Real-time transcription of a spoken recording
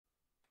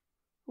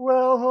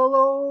Well,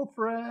 hello,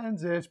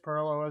 friends. It's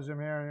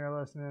Pearlism here, and you're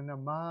listening to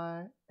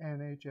my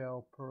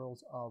NHL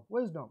Pearls of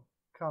Wisdom,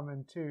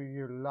 coming to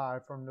you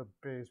live from the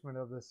basement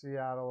of the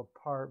Seattle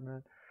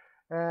apartment.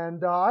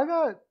 And I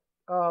have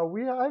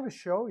a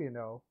show, I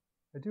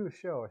do a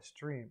show, a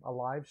stream, a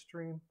live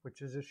stream,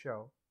 which is a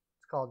show.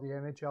 It's called the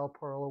NHL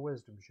Pearl of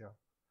Wisdom Show.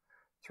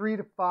 3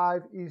 to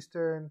 5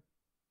 Eastern,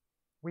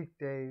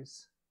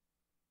 weekdays,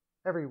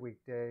 every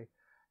weekday.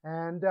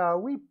 And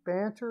we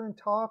banter and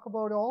talk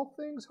about all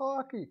things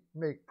hockey,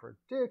 make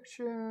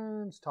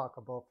predictions, talk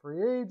about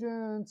free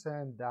agents,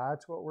 and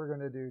that's what we're going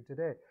to do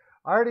today.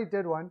 I already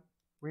did one.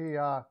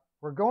 We're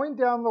going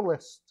down the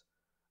list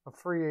of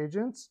free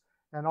agents,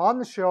 and on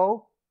the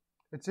show,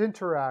 it's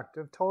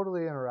interactive,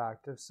 totally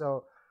interactive.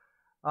 So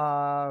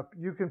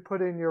you can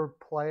put in your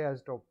play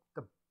as to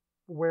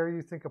where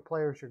you think a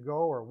player should go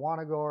or want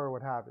to go or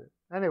what have you.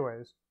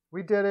 Anyways,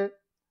 we did it.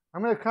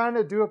 I'm going to kind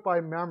of do it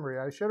by memory.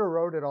 I should have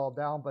wrote it all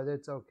down, but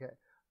it's okay.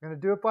 I'm going to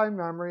do it by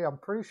memory. I'm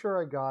pretty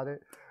sure I got it.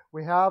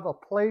 We have a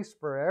place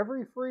for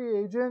every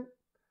free agent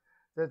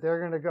that they're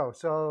going to go.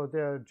 So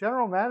the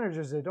general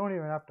managers, they don't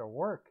even have to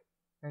work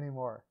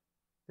anymore.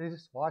 They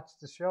just watch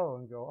the show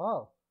and go,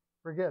 oh,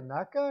 we're getting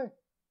that guy?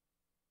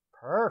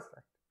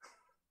 Perfect.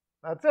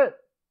 That's it.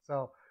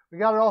 So we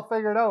got it all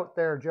figured out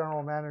there,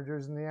 general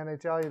managers in the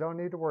NHL. You don't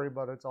need to worry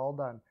about it. It's all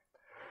done.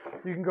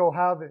 You can go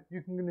have it.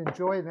 You can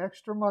enjoy an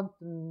extra month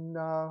in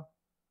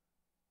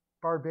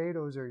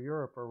Barbados or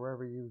Europe or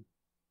wherever you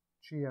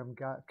GM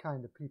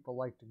kind of people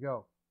like to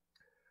go.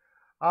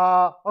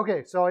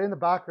 Okay, so in the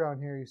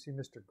background here, you see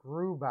Mr.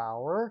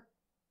 Grubauer,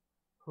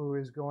 who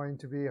is going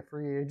to be a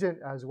free agent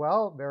as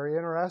well. Very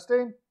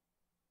interesting.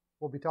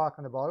 We'll be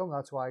talking about him.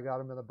 That's why I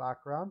got him in the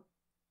background.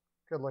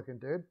 Good looking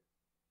dude.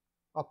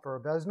 Up for a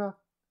Vezina.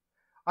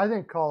 I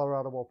think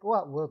Colorado will.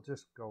 Well, we'll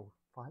just go.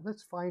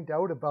 Let's find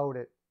out about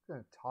it.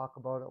 Going to talk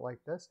about it like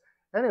this.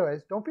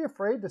 Anyways, don't be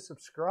afraid to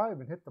subscribe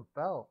and hit the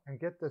bell and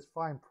get this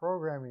fine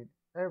programming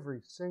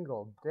every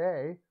single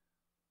day.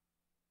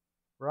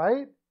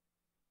 Right?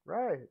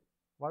 Right.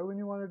 Why wouldn't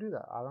you want to do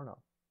that? I don't know.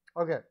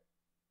 Okay.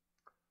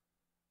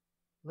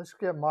 Let's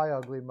get my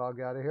ugly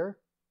mug out of here.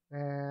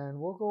 And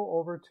we'll go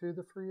over to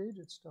the free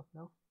agent stuff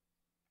now.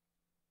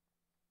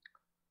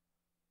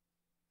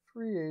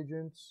 Free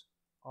agents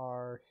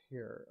are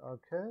here.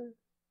 Okay.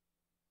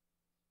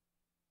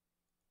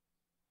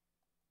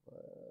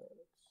 Let's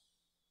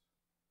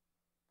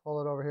pull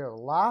it over here. The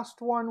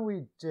last one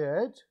we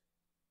did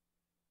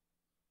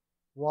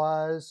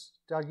was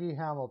Dougie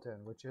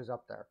Hamilton, which is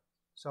up there.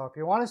 So if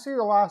you want to see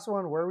the last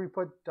one where we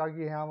put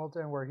Dougie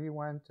Hamilton, where he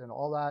went and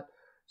all that,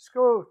 just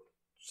go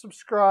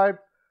subscribe.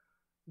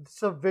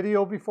 It's a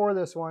video before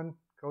this one.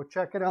 Go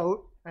check it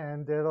out,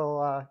 and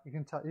it'll you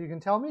can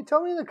tell me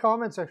in the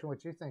comment section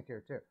what you think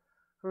here too.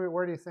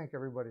 Where do you think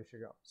everybody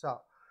should go? So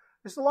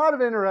there's a lot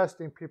of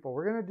interesting people.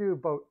 We're going to do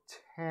about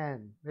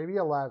 10, maybe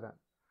 11,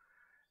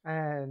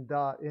 and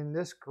in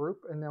this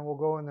group, and then we'll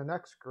go in the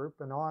next group,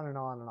 and on and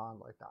on and on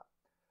like that.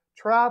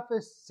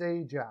 Travis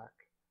Zajac.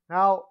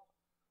 Now,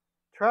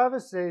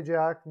 Travis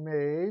Zajac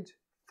made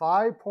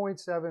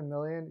 $5.7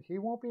 million. He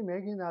won't be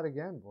making that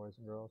again, boys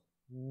and girls.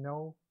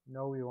 No,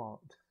 he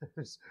won't.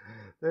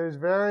 There's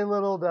very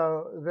little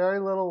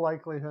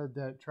likelihood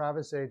that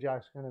Travis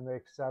Zajac's going to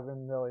make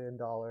 $7 million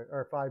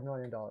or $5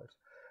 million.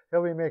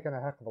 He'll be making a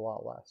heck of a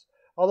lot less.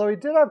 Although he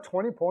did have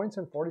 20 points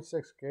in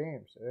 46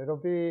 games. I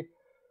don't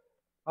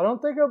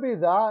think it'll be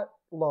that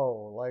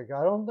low. Like,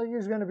 I don't think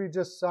he's going to be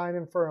just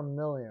signing for $1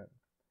 million.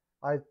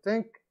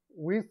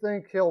 We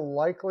think he'll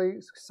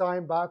likely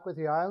sign back with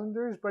the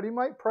Islanders, but he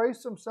might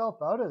price himself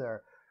out of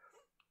there.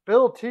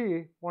 Bill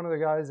T, one of the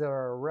guys that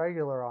are a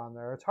regular on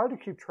there, it's hard to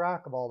keep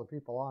track of all the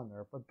people on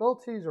there, but Bill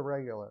T's a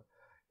regular.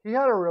 He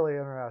had a really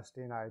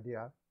interesting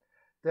idea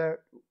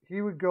that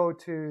he would go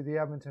to the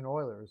Edmonton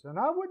Oilers. And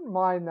I wouldn't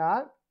mind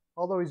that,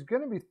 although he's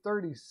going to be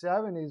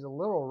 37. He's a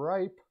little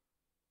ripe.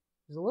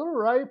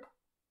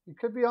 He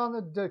could be on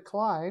the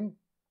decline,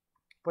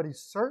 but he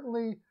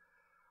certainly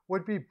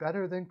would be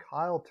better than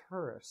Kyle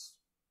Turris,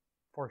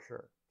 for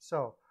sure.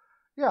 So,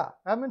 yeah,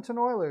 Edmonton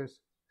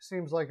Oilers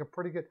seems like a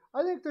pretty good.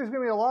 I think there's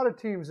going to be a lot of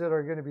teams that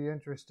are going to be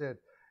interested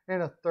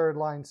in a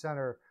third-line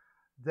center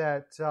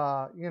that,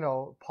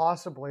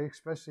 possibly,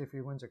 especially if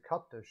he wins a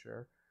cup this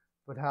year,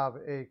 would have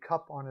a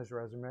cup on his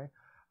resume.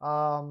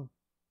 But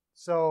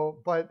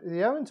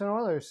the Edmonton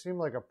Oilers seem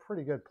like a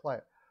pretty good play.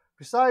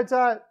 Besides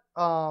that,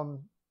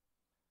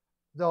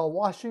 the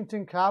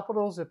Washington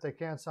Capitals, if they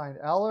can't sign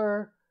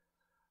Eller,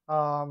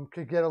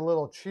 could get a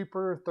little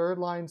cheaper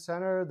third-line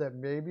center that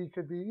maybe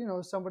could be,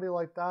 somebody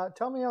like that.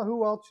 Tell me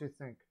who else you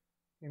think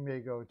he may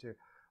go to.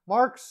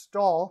 Mark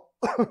Stahl,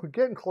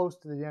 getting close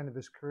to the end of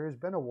his career, has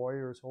been a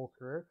Warrior his whole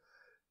career,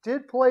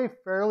 did play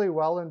fairly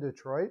well in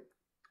Detroit.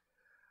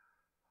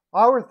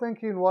 Our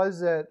thinking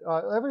was that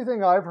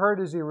everything I've heard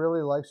is he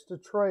really likes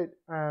Detroit.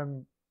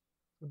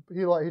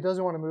 He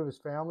doesn't want to move his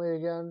family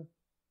again,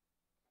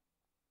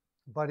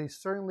 but he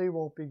certainly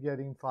won't be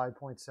getting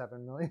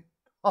 $5.7 million.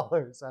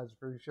 That's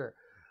for sure.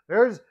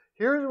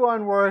 Here's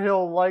one where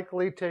he'll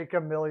likely take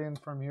 $1 million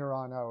from here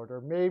on out,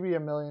 or maybe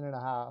 $1.5 million.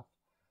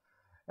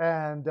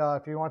 And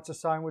if he wants to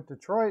sign with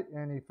Detroit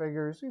and he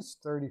figures he's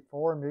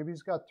 34, maybe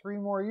he's got 3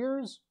 more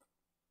years,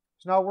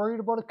 he's not worried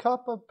about a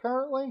cup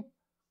apparently,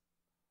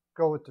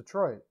 go with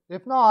Detroit.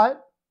 If not,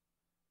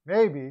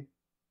 maybe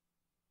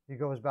he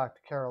goes back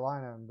to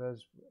Carolina and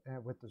does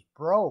with his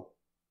bro,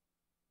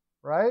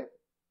 right?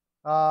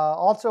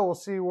 Also, we'll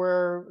see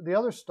where the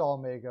other stall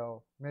may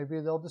go.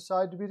 Maybe they'll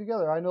decide to be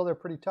together. I know they're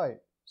pretty tight.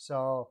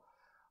 So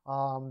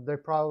they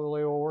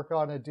probably will work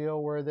on a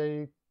deal where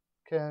they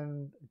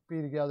can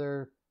be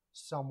together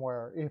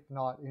somewhere, if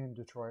not in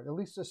Detroit. At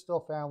least they're still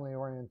family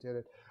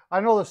oriented.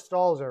 I know the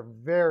Stalls are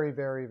very,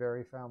 very,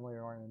 very family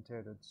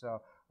oriented.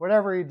 So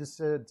whatever he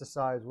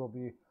decides will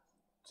be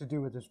to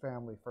do with his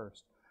family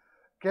first.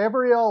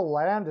 Gabriel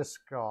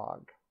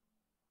Landeskog.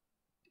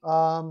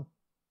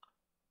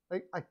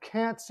 I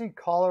can't see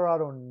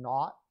Colorado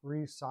not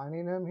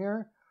re-signing him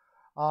here.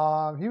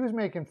 He was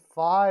making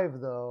 5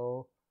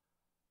 though.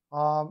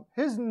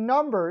 His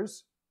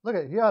numbers, look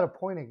at, he had a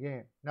point a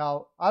game.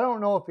 Now, I don't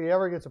know if he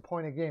ever gets a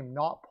point a game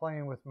not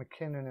playing with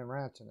McKinnon and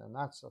Rantanen.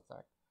 That's the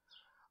thing.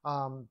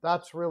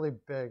 That's really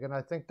big, and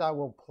I think that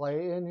will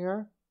play in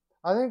here.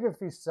 I think if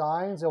he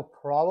signs, he'll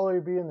probably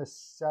be in the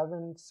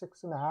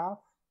 6.5,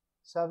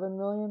 7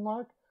 million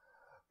mark.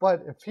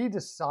 But if he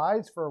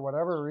decides for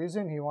whatever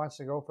reason he wants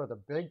to go for the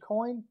big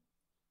coin,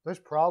 there's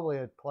probably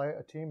a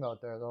team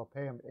out there that'll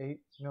pay him $8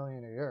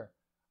 million a year.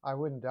 I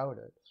wouldn't doubt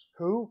it.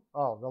 Who?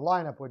 Oh, the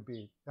lineup would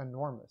be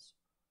enormous.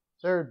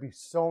 There would be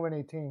so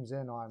many teams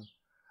in on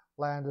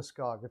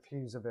Landeskog if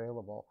he's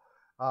available.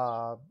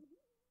 LA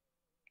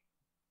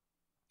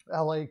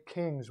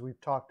Kings,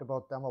 we've talked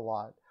about them a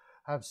lot,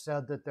 have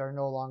said that they're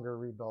no longer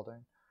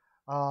rebuilding.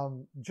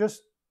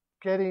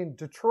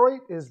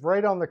 Detroit is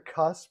right on the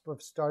cusp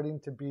of starting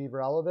to be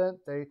relevant.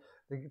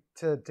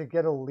 To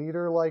get a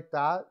leader like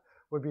that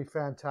would be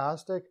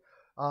fantastic.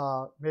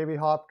 Maybe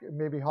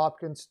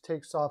Hopkins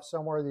takes off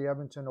somewhere. The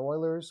Edmonton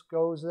Oilers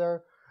goes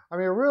there. I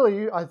mean,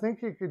 really, I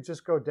think you could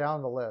just go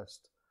down the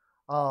list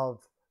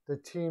of the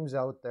teams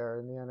out there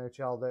in the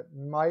NHL that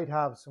might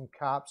have some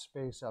cap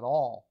space at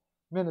all.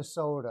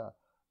 Minnesota,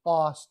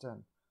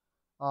 Boston,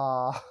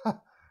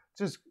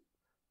 just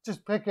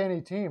pick any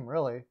team,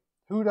 really.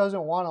 Who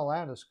doesn't want a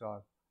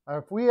Landeskog?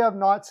 If we have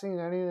not seen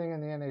anything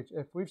in the NHL,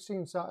 if we've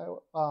seen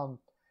some,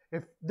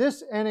 if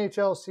this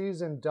NHL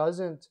season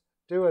doesn't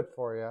do it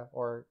for you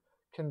or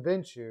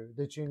convince you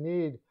that you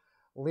need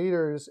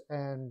leaders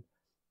and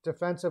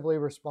defensively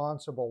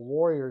responsible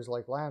warriors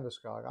like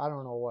Landeskog, I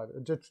don't know what.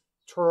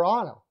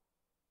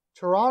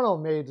 Toronto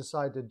may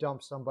decide to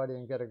dump somebody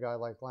and get a guy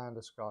like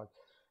Landeskog.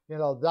 You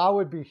know, that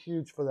would be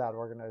huge for that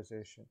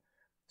organization.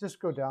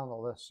 Just go down the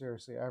list.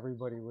 Seriously,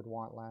 everybody would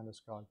want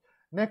Landeskog.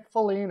 Nick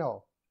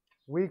Foligno,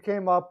 we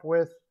came up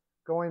with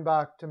going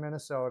back to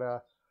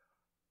Minnesota,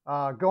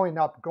 going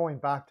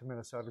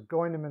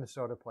to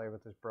Minnesota to play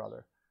with his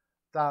brother.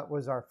 That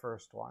was our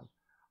first one.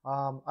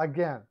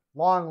 Again,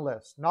 long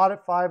list. Not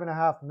at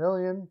 $5.5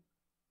 million.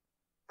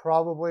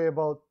 Probably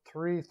about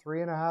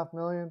 $3.5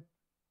 million,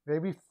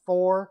 maybe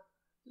 $4.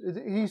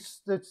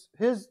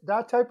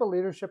 That type of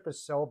leadership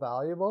is so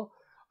valuable.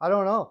 I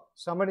don't know.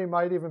 Somebody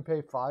might even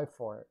pay $5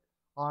 for it.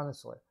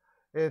 Honestly,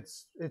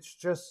 it's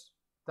just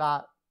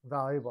that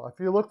valuable. If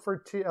you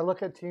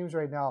look at teams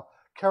right now,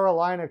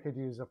 Carolina could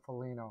use a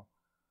Foligno.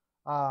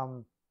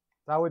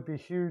 That would be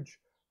huge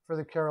for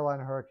the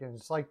Carolina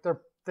Hurricanes. Like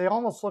they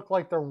almost look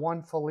like they're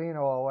one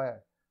Foligno away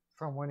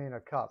from winning a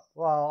cup.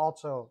 Well,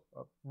 also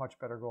a much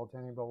better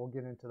goaltending, but we'll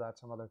get into that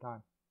some other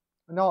time.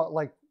 No,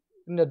 like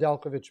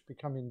Nedeljkovic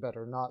becoming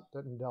better, not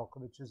that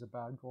Nedeljkovic is a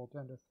bad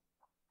goaltender.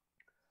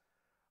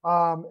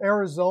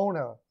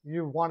 Arizona,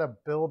 you want to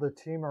build a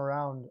team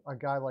around a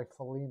guy like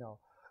Foligno.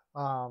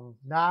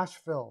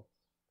 Nashville,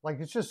 like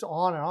it's just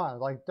on and on.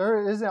 Like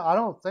I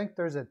don't think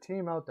there's a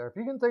team out there. If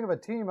you can think of a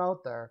team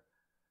out there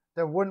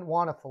that wouldn't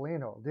want a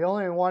Foligno, the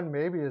only one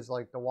maybe is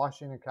like the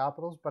Washington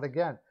Capitals. But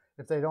again,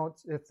 if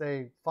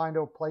they find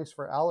a place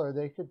for Eller,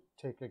 they could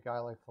take a guy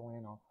like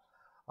Foligno.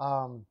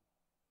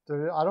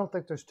 I don't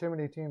think there's too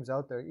many teams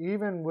out there,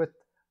 even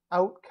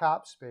without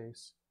cap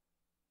space,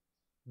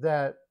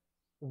 that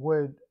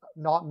would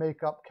not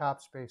make up cap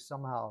space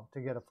somehow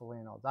to get a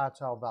Foligno. That's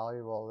how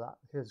valuable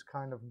his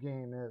kind of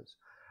game is.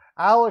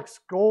 Alex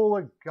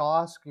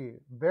Goligoski,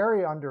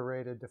 very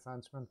underrated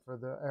defenseman for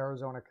the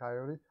Arizona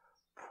Coyotes.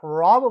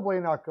 Probably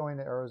not going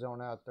to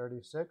Arizona at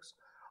 36.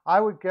 I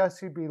would guess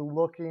he'd be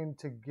looking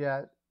to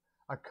get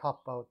a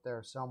cup out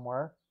there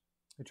somewhere.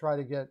 He tried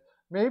to get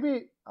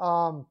maybe.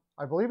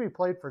 I believe he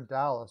played for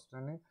Dallas,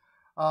 didn't he?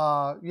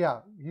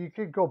 Yeah, he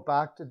could go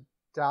back to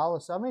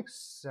Dallas. That makes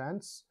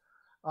sense.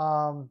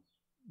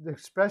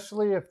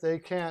 Especially if they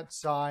can't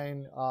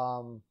sign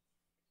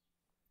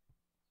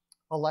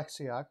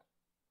Alexiak.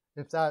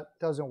 If that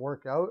doesn't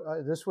work out,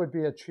 this would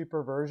be a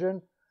cheaper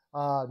version.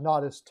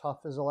 Not as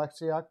tough as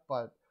Alexiak,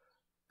 but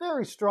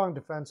very strong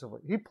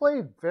defensively. He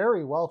played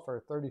very well for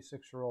a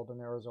 36-year-old in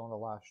Arizona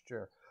last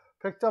year.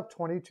 Picked up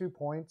 22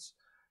 points.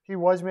 He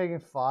was making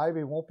 5.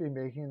 He won't be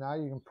making that.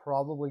 You can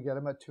probably get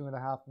him at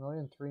 2.5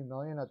 million, 3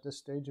 million at this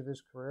stage of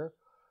his career.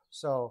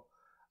 So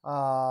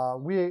a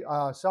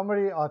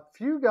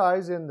few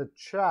guys in the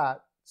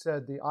chat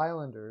said the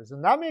Islanders,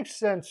 and that makes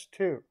sense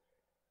too.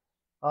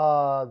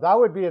 That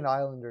would be an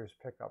Islanders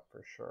pickup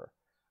for sure.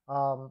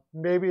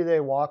 Maybe they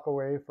walk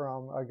away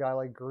from a guy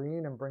like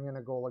Green and bring in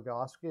a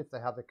Goligoski if they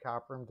have the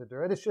cap room to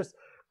do it. It's just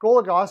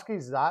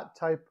Goligoski's that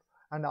type,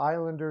 an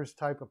Islanders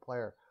type of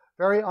player.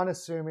 Very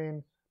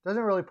unassuming,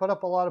 doesn't really put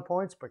up a lot of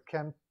points, but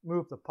can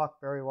move the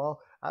puck very well,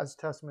 as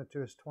testament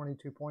to his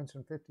 22 points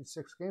in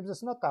 56 games.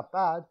 It's not that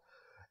bad,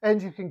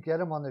 and you can get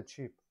him on the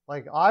cheap.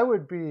 Like, I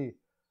would be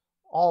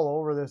all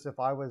over this if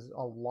I was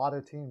a lot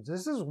of teams.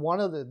 This is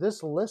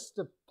this list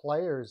of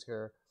players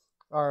here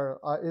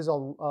is a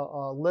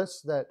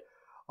list that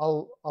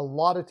a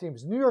lot of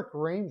teams, New York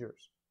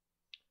Rangers,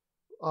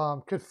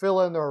 could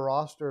fill in their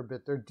roster a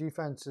bit. Their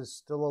defense is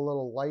still a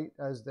little light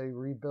as they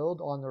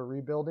rebuild on their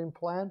rebuilding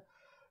plan.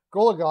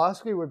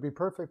 Goligoski would be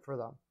perfect for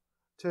them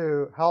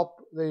to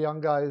help the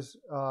young guys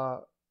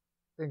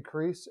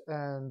increase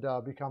and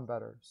become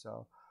better.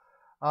 So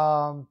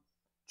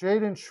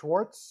Jaden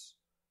Schwartz,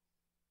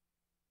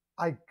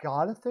 I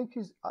gotta think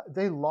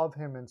they love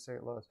him in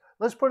St. Louis.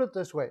 Let's put it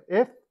this way.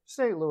 If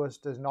St. Louis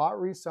does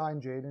not re-sign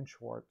Jaden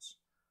Schwartz,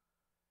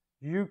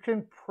 you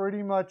can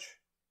pretty much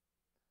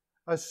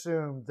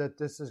assume that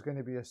this is going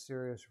to be a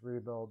serious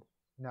rebuild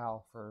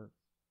now for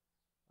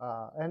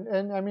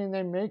and I mean,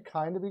 they may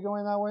kind of be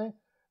going that way.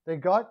 They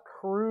got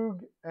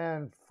Krug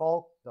and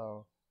Falk,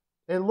 though.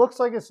 It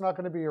looks like it's not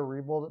going to be a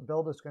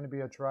rebuild. It's going to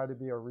be try to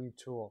be a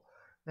retool.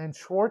 And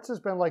Schwartz has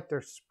been like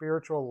their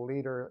spiritual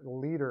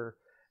leader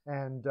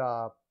and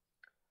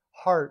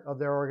heart of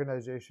their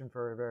organization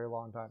for a very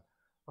long time.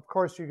 Of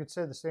course, you could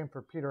say the same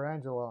for Peter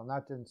Angelo, and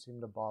that didn't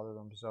seem to bother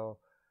them. So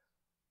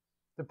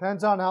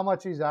depends on how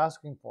much he's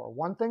asking for.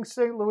 One thing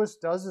St. Louis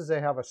does is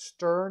they have a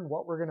stern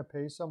what we're going to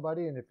pay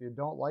somebody, and if you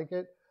don't like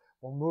it,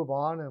 we'll move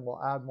on and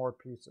we'll add more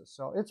pieces.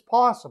 So it's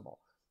possible.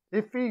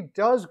 If he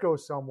does go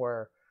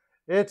somewhere,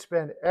 it's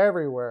been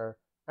everywhere.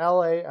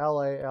 LA,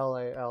 LA,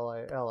 LA,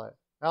 LA, LA.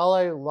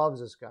 LA loves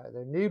this guy.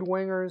 They need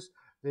wingers.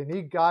 They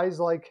need guys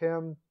like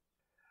him.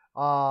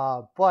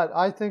 But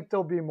I think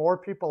there'll be more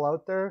people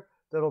out there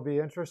that'll be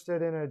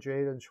interested in a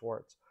Jaden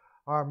Schwartz.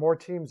 More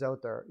teams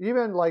out there.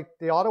 Even like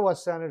the Ottawa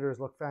Senators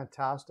look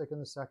fantastic in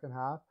the second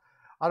half.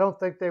 I don't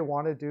think they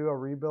want to do a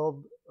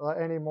rebuild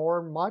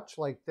anymore much.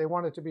 Like, they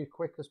want it to be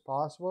quick as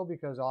possible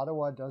because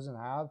Ottawa doesn't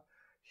have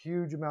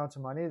huge amounts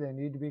of money. They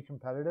need to be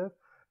competitive.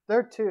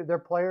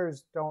 Their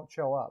players don't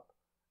show up,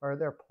 or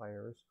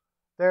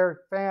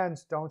their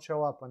fans don't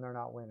show up when they're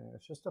not winning.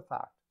 It's just a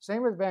fact.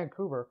 Same with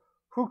Vancouver,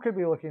 who could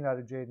be looking at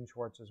a Jaden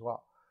Schwartz as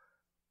well.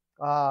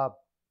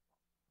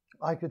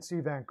 I could see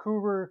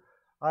Vancouver.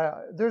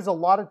 There's a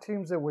lot of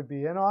teams that would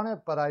be in on it,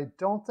 but I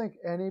don't think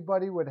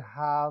anybody would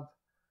have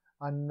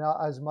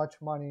as much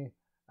money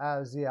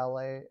as the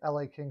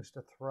LA Kings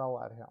to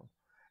throw at him.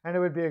 And it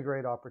would be a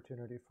great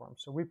opportunity for him.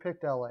 So we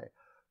picked LA.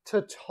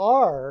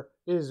 Tatar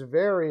is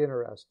very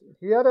interesting.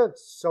 He had a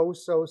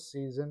so-so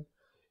season.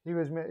 He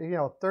was,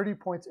 30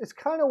 points. It's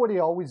kind of what he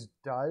always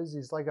does.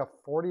 He's like a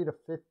 40 to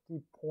 50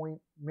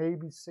 point,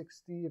 maybe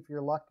 60 if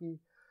you're lucky,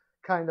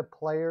 kind of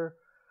player.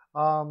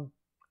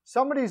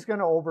 Somebody's going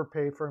to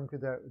overpay for him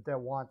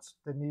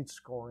that needs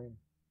scoring,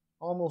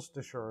 almost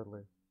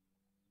assuredly.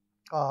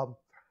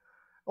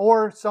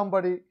 Or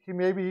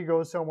maybe he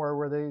goes somewhere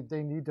where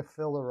they need to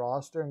fill the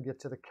roster and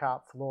get to the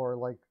cap floor,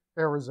 like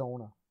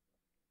Arizona.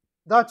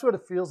 That's what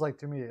it feels like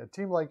to me, a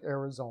team like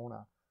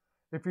Arizona.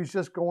 If he's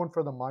just going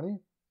for the money,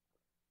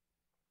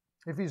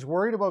 if he's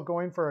worried about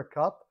going for a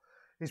cup,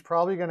 he's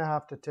probably going to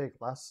have to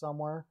take less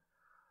somewhere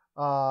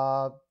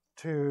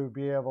to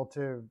be able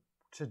to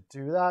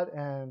do that.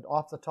 And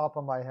off the top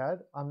of my head,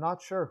 I'm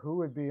not sure who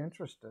would be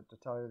interested, to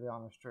tell you the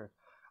honest truth.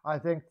 I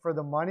think for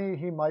the money,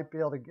 he might be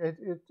able to get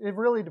it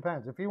really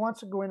depends. If he wants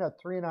to go in at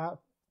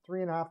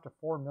 3.5 to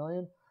 4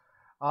 million,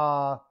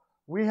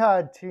 we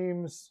had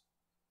teams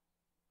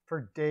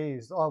for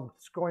days.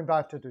 Going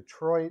back to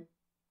Detroit,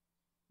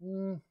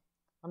 I'm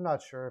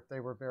not sure if they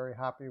were very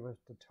happy with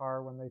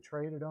Tatar when they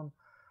traded him.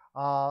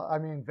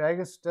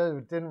 Vegas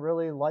didn't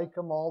really like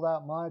him all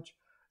that much.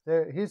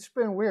 He's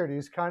been weird.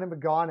 He's kind of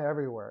gone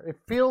everywhere. It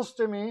feels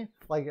to me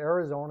like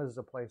Arizona is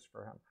the place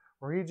for him,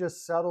 where he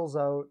just settles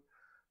out,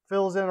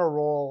 fills in a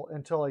role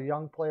until a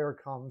young player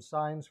comes,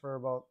 signs for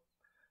about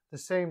the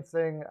same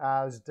thing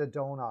as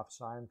Dodonov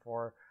signed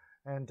for,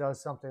 and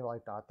does something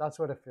like that. That's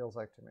what it feels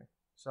like to me.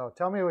 So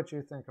tell me what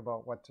you think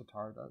about what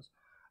Tatar does.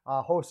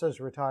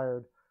 Hosa's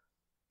retired.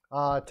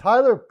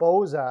 Tyler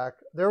Bozak,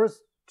 there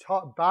was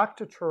back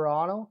to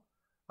Toronto.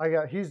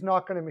 He's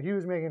not going to. He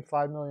was making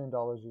 $5 million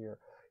a year.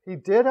 He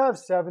did have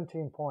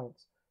 17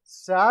 points.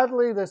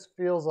 Sadly, this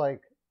feels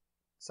like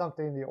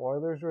something the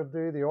Oilers would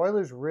do. The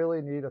Oilers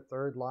really need a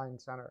third-line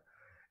center.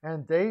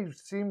 And they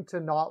seem to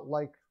not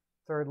like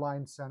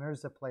third-line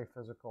centers that play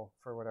physical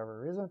for whatever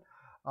reason.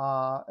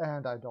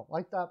 And I don't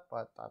like that,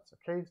 but that's the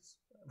case.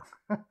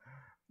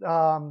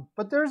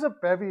 But there's a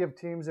bevy of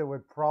teams that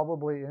would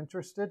probably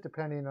interested,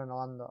 depending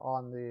on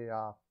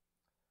the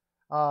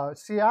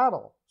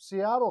Seattle.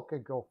 Seattle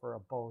could go for a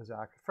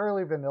Bozak.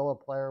 Fairly vanilla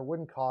player,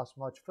 wouldn't cost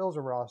much, fills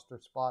a roster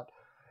spot.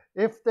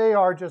 If they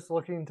are just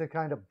looking to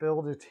kind of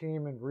build a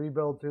team and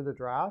rebuild through the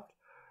draft,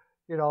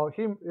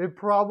 it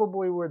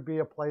probably would be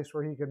a place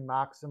where he can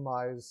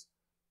maximize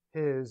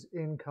his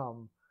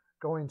income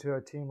going to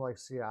a team like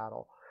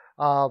Seattle.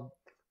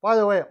 By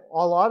the way,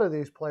 a lot of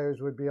these players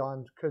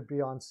could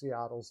be on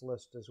Seattle's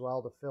list as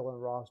well to fill in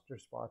roster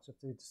spots if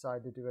they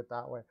decide to do it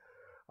that way.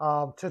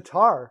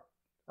 Tatar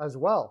as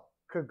well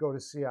could go to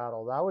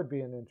Seattle. That would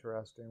be an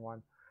interesting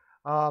one.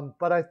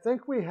 But I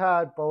think we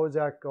had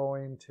Bozak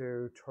going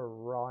to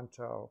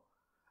Toronto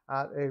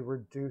at a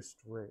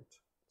reduced rate.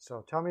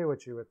 So tell me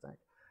what you would think.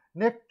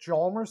 Nick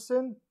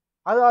Hjalmarsson,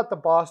 I thought the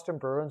Boston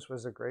Bruins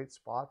was a great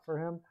spot for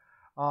him.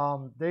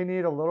 They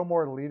need a little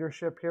more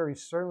leadership here.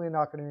 He's certainly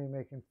not going to be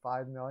making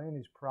 $5 million.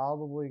 He's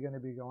probably going to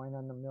be going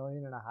in the $1.5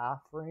 million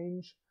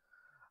range.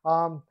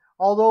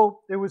 Although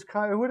it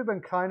would have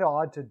been kind of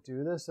odd to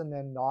do this and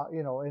then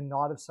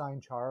not have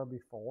signed Chara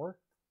before.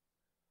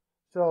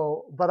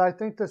 So, but I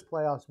think this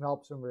playoffs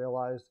helps them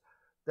realize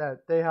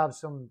that they have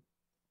some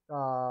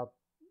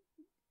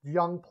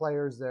young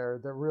players there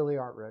that really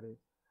aren't ready.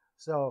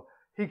 So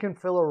he can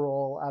fill a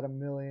role at $1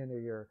 million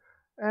a year.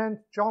 And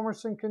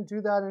Hjalmarsson can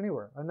do that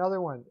anywhere.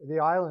 Another one, the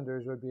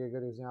Islanders would be a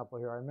good example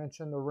here. I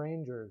mentioned the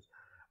Rangers,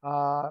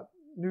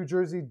 New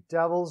Jersey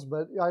Devils,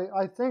 but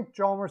I think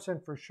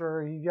Hjalmarsson for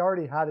sure, he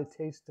already had a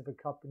taste of a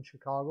cup in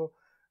Chicago.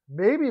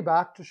 Maybe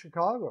back to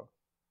Chicago.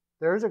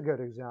 There's a good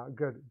example,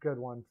 good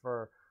one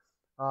for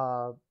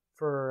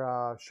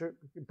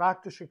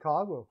back to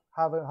Chicago.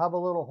 Have a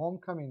little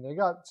homecoming. They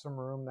got some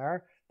room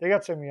there. They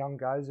got some young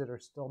guys that are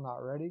still not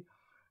ready.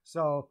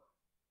 So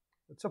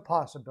it's a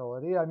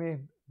possibility. I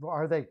mean,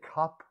 are they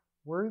cup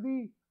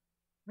worthy?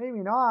 Maybe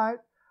not.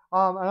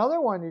 Another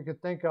one you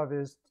could think of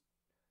is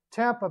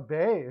Tampa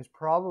Bay is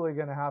probably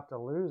going to have to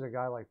lose a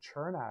guy like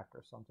Chernak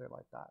or something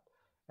like that.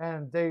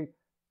 And they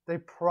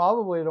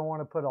probably don't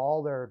want to put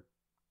all their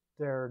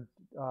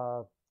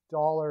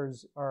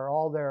dollars or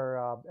all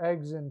their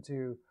eggs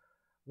into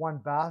one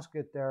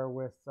basket there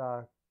with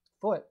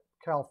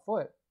Cal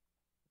Foote.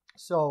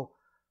 So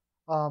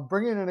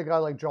bringing in a guy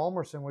like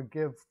Hjalmarsson would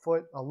give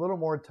Foote a little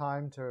more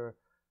time to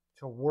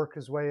work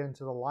his way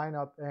into the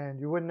lineup, and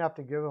you wouldn't have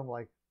to give him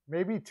like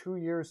maybe 2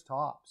 years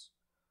tops.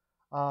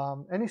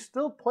 And he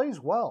still plays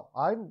well.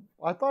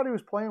 I thought he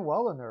was playing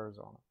well in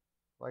Arizona.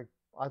 Like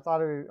I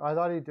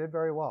thought he did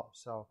very well.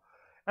 So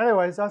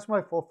anyways, that's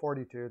my full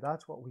 42.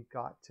 That's what we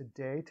got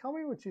today. Tell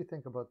me what you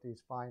think about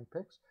these fine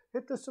picks.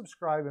 Hit the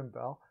subscribe and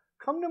bell.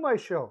 Come to my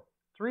show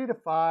 3 to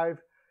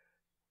 5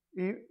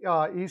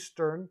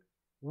 Eastern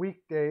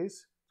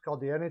weekdays. It's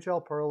called the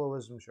NHL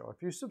Parallelism Show.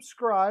 If you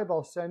subscribe,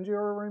 I'll send you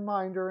a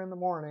reminder in the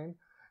morning,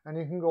 and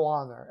you can go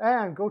on there.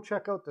 And go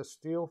check out the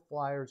Steel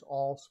Flyers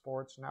All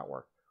Sports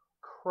Network.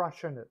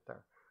 Crushing it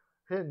there.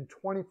 Hitting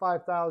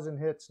 25,000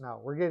 hits now.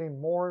 We're getting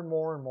more and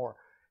more and more.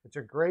 It's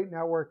a great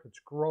network. It's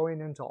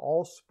growing into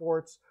all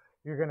sports.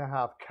 You're going to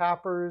have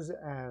cappers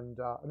and,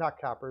 not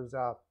cappers,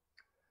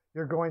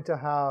 you're going to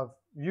have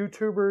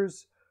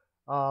YouTubers,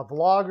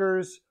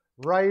 vloggers,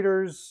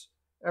 writers,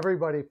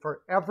 everybody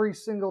for every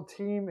single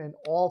team in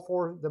all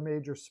 4 of the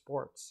major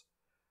sports.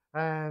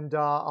 And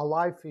a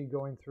live feed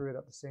going through it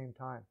at the same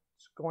time.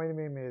 It's going to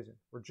be amazing.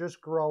 We're just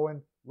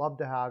growing. Love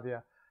to have you.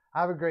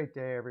 Have a great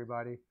day,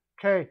 everybody.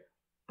 Okay,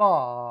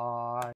 bye.